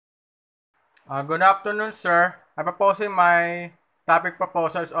Good afternoon, sir. I'm proposing my topic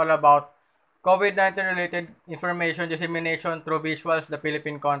proposal is all about COVID-19 related information dissemination through visuals the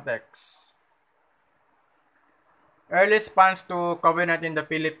Philippine context. Early response to COVID-19 in the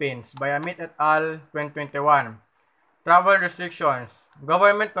Philippines by AMIT et al. 2021. Travel restrictions.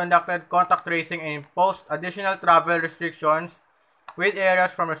 Government conducted contact tracing and imposed additional travel restrictions with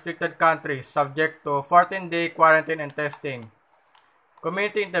areas from restricted countries subject to 14-day quarantine and testing.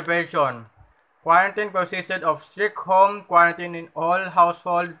 Community intervention. Quarantine consisted of strict home quarantine in all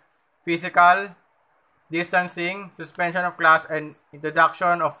household, physical distancing, suspension of class, and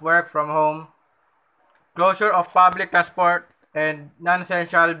introduction of work from home, closure of public transport and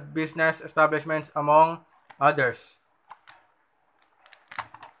non-essential business establishments, among others.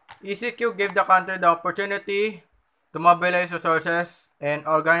 ECQ gave the country the opportunity to mobilize resources and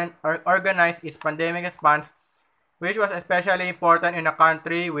organize its pandemic response, which was especially important in a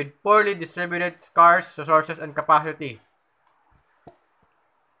country with poorly distributed scarce resources and capacity.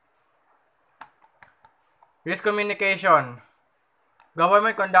 Risk communication.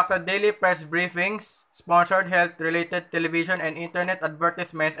 Government conducted daily press briefings, sponsored health-related television and internet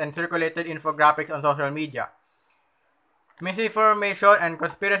advertisements, and circulated infographics on social media. Misinformation and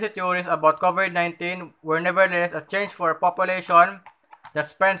conspiracy theories about COVID-19 were nevertheless a change for a population that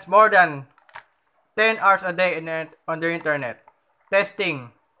spends more than 10 hours a day on the internet.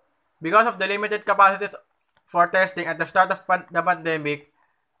 Testing. Because of the limited capacities for testing at the start of the pandemic,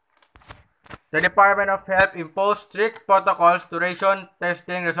 the Department of Health imposed strict protocols to ration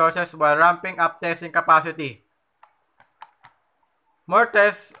testing resources while ramping up testing capacity. More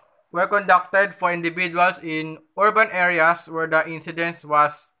tests were conducted for individuals in urban areas where the incidence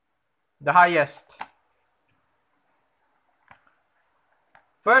was the highest.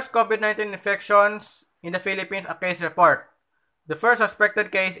 First COVID-19 infections in the Philippines, a case report. The first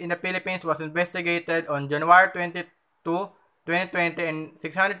suspected case in the Philippines was investigated on January 22, 2020, and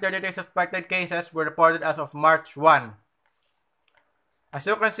 633 suspected cases were reported as of March 1. As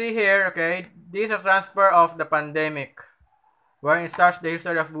you can see here, okay, this is a transfer of the pandemic, wherein starts the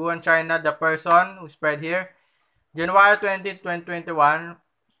history of Wuhan, China, the person who spread here, January 20, 2021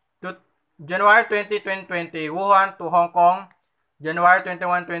 to January 20, 2020, Wuhan to Hong Kong, January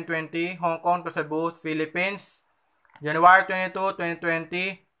 21, 2020, Hong Kong to Cebu, Philippines, January 22,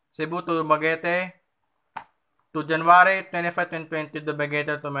 2020, Cebu to Dumaguete, to January 25, 2020,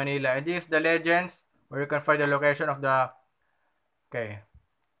 Dumaguete to Manila. And this is the legends where you can find the location of the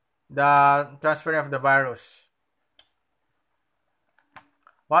transferring of the virus.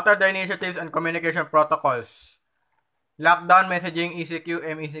 What are the initiatives and communication protocols? Lockdown messaging ECQ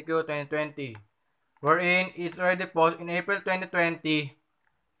MECQ 2020, wherein it's already posted in April 2020.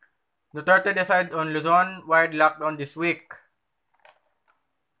 Duterte decided on Luzon-wide lockdown this week.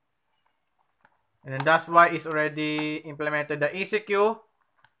 And that's why it's already implemented the ECQ,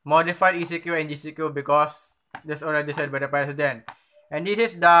 modified ECQ and GCQ because that's already said by the President. And this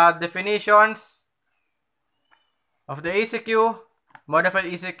is the definitions of the ECQ, modified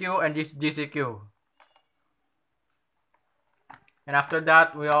ECQ, and GCQ. And after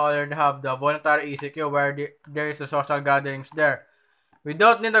that, we already have the voluntary ECQ where there is the social gatherings there. We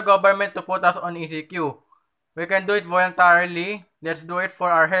don't need the government to put us on ECQ. We can do it voluntarily. Let's do it for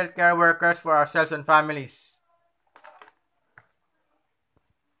our healthcare workers, for ourselves and families.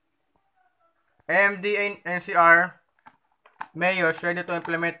 AMD and NCR mayors ready to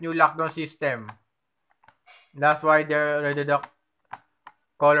implement new lockdown system. That's why they're already the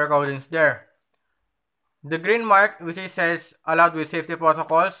color codings there. The green mark, which it says allowed with safety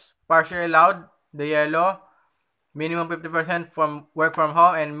protocols, partially allowed, the yellow, minimum 50% from work from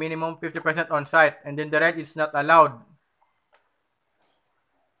home and minimum 50% on site. And then the red is not allowed.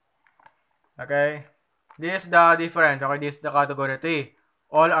 Okay, this is the difference. Okay, this is the category 3.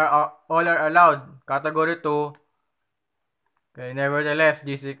 All are allowed. Category 2. Okay, nevertheless,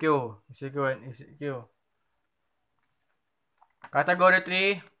 DCQ, ECQ, and ECQ. Category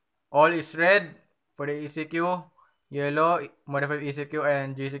 3, all is red for the ECQ, yellow, modified ECQ,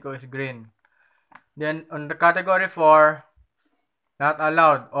 and GCQ is green. Then on the category 4, not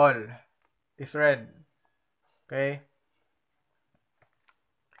allowed, all is red. Okay.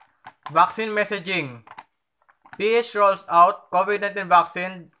 Vaccine messaging. PH rolls out COVID-19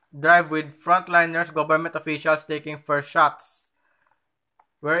 vaccine drive with frontliners, government officials taking first shots,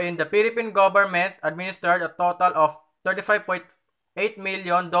 wherein the Philippine government administered a total of 35.8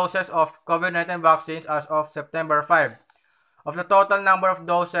 million doses of COVID-19 vaccines as of September 5. Of the total number of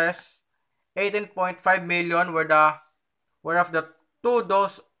doses, 18.5 million were of the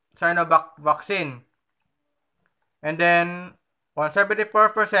 2-dose Sinovac vaccine. And then on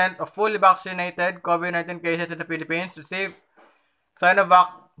 74% of fully vaccinated COVID-19 cases in the Philippines received Sinovac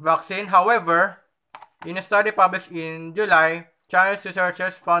vaccine. However, in a study published in July, Chinese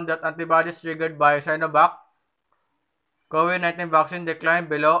researchers found that antibodies triggered by Sinovac COVID-19 vaccine declined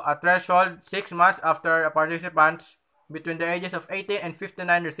below a threshold 6 months after participants between the ages of 18 and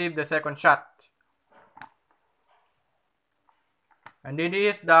 59 received the second shot. And this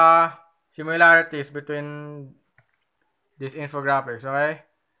is the similarities between these infographics, okay?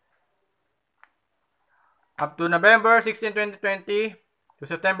 Up to November 16, 2020 to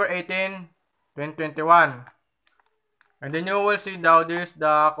September 18, 2021. And then you will see now this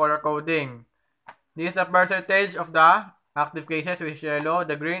the color coding. This is a percentage of the active cases, which is yellow.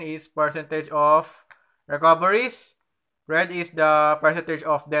 The green is percentage of recoveries. Red is the percentage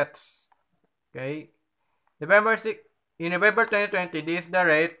of deaths. Okay. In November 2020, this is the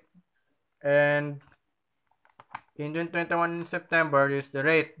rate. And in 2021 September, this is the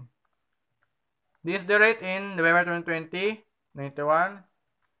rate. This is the rate in November 2020, 91.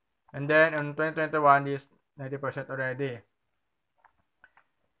 And then in 2021, this is 90% already.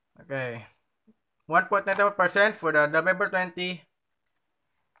 Okay. 1.91% for the November 20.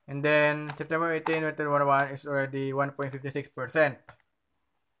 And then September 18, 2021 is already 1.56%.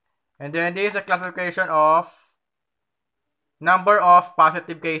 And then this is a classification of number of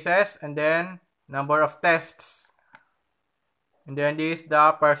positive cases and then number of tests. And then this is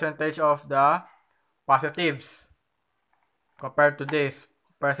the percentage of the positives compared to this.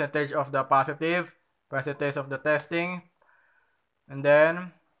 Percentage of the positive, percentage of the testing, and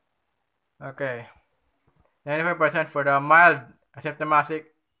then, okay, 95% for the mild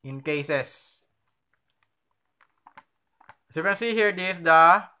asymptomatic in cases. As you can see here, this is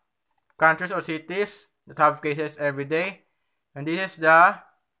the countries or cities that have cases every day. And this is the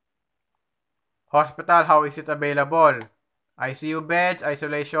hospital, how is it available. ICU beds,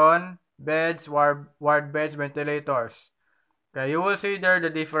 isolation beds, ward beds, ventilators. Okay, you will see there the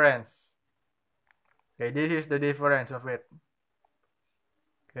difference. Okay, this is the difference of it.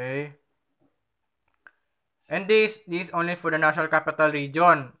 Okay. And this only for the National Capital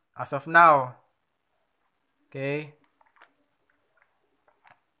Region as of now. Okay.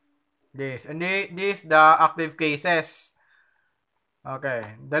 This. And this the active cases. Okay.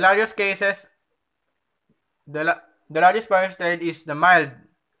 The largest cases, the largest percentage is the mild.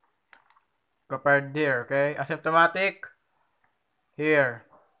 Compared here. Okay. Asymptomatic. Here.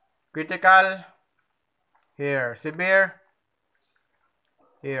 Critical. Here. Severe.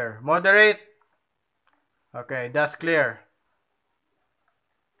 Here. Moderate. Okay, that's clear.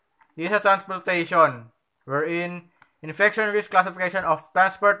 This is transportation, wherein infection risk classification of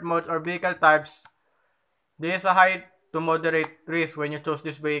transport modes or vehicle types. This is a high to moderate risk when you choose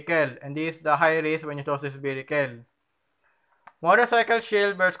this vehicle, and this is the high risk when you choose this vehicle. Motorcycle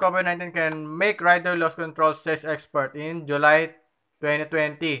shield versus COVID-19 can make rider loss control, says expert in July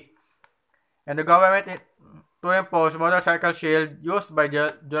 2020. And the government to impose motorcycle shield used by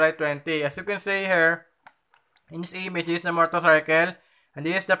July 20. As you can see here, in this image, this is the motorcycle, and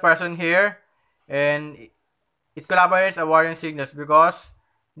this is the person here, and it collaborates a warning signals because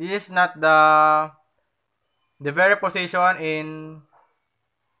this is not the very position in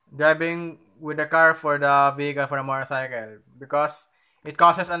driving with the car for the vehicle for the motorcycle, because it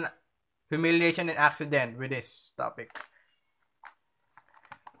causes an humiliation and accident with this topic.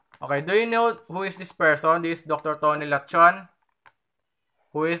 Okay, do you know who is this person? This is Dr. Tony Lachon.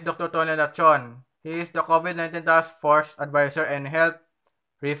 Who is Dr. Tony Lachon? He is the COVID-19 Task Force Advisor and Health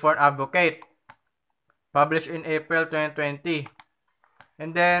Reform Advocate, published in April 2020.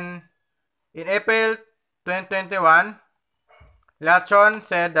 And then, in April 2021, Lachon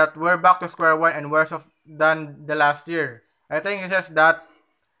said that we're back to square one and worse off than the last year. I think he says that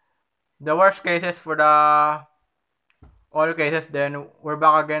the worst cases for the all cases, then we're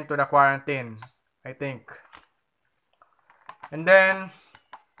back again to the quarantine, I think. And then,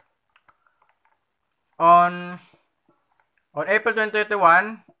 on April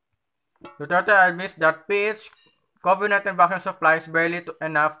 2021, Duterte admits that PH COVID-19 vaccine supply is barely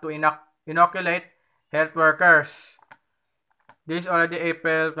enough to inoculate health workers. This is already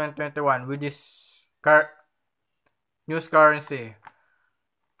April 2021 with this news currency.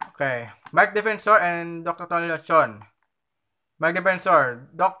 Okay. Mike Defensor and Dr. Tony Lachon. Mike Defensor.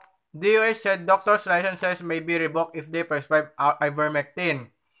 DOH said doctors' licenses may be revoked if they prescribe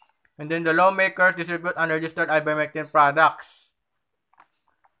ivermectin. And then the lawmakers distribute unregistered ivermectin products.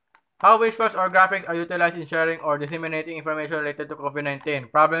 How visuals or graphics are utilized in sharing or disseminating information related to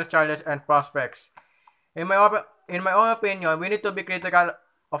COVID-19, problems, challenges, and prospects. In my own opinion, we need to be critical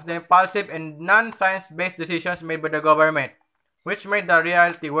of the impulsive and non-science-based decisions made by the government. which made the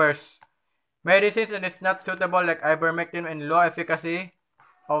reality worse. Medicines that is not suitable like ivermectin and low efficacy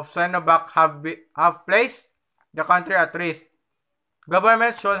of Sinovac have placed the country at risk.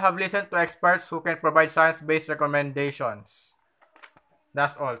 Government should have listened to experts who can provide science-based recommendations.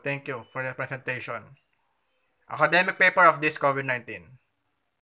 That's all. Thank you for the presentation. Academic paper of this COVID-19.